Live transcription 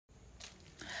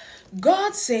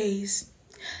God says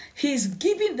He's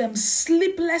giving them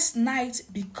sleepless nights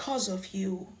because of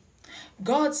you.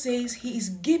 God says He is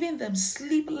giving them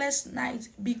sleepless nights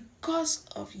because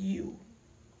of you.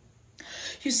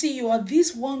 You see, you are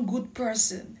this one good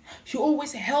person. You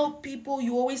always help people.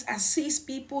 You always assist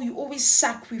people. You always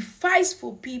sacrifice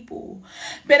for people.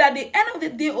 But at the end of the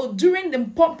day or during the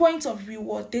point of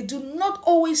reward, they do not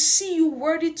always see you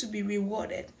worthy to be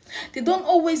rewarded. They don't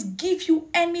always give you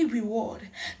any reward.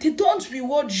 They don't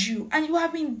reward you. And you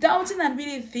have been doubting and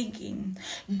really thinking.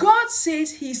 God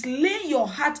says He's laying your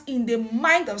heart in the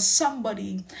mind of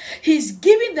somebody. He's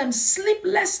giving them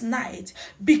sleepless nights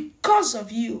because of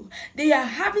you. They are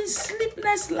having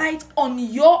sleepless nights on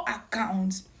your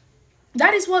account.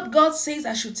 That is what God says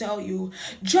I should tell you.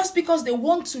 Just because they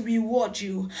want to reward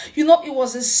you. You know, it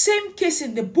was the same case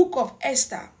in the book of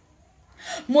Esther.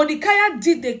 Mordecai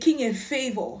did the king a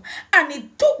favor, and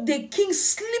it took the king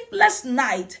sleepless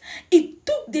night. It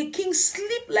took the king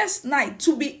sleepless night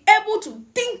to be able to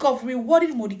think of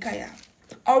rewarding Mordecai.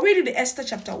 I'll read you the Esther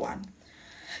chapter 1.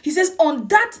 He says, on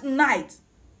that night,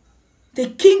 the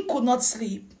king could not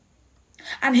sleep,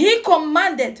 and he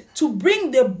commanded to bring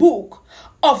the book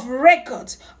of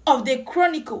records of the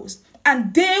chronicles,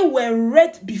 and they were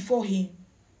read before him.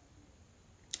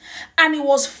 And it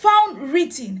was found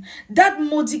written that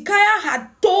Mordecai had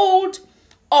told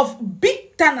of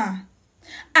Bigthana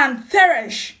and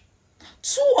Teresh,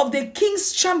 two of the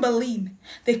king's chamberlain,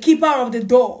 the keeper of the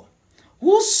door,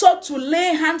 who sought to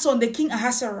lay hands on the king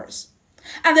Ahasuerus.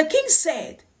 And the king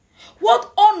said,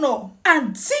 what honor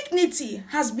and dignity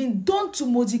has been done to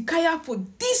Mordecai for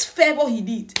this favor he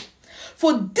did?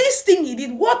 For this thing he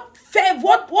did, what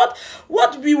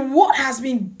reward has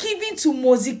been given to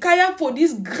Mordecai for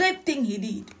this great thing he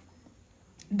did?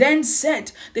 Then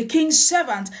said the king's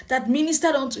servant that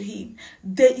ministered unto him,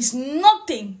 there is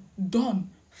nothing done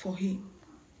for him.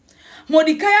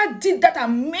 Mordecai did that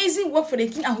amazing work for the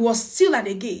king and he was still at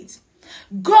the gate.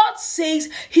 God says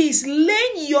He's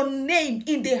laying your name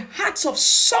in the hearts of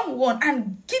someone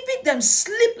and giving them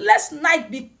sleepless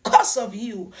night because of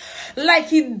you. Like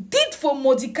He did for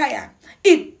Mordecai.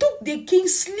 It took the king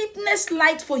sleepless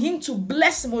night for him to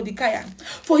bless Mordecai,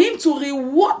 for him to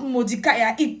reward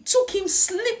Mordecai. It took him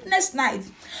sleepless night.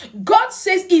 God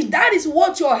says if that is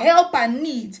what your helper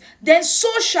needs, then so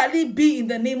shall it be in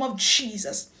the name of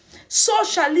Jesus. So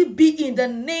shall it be in the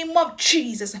name of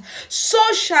Jesus. So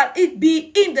shall it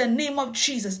be in the name of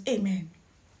Jesus. Amen.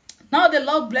 Now the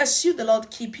Lord bless you. The Lord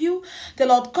keep you. The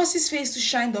Lord cause His face to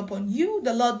shine upon you.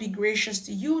 The Lord be gracious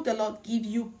to you. The Lord give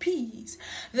you peace.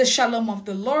 The shalom of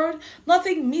the Lord.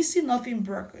 Nothing missing, nothing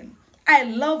broken. I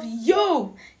love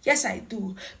you. Yes, I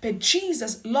do. But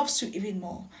Jesus loves you even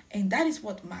more. And that is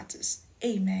what matters.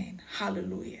 Amen.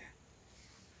 Hallelujah.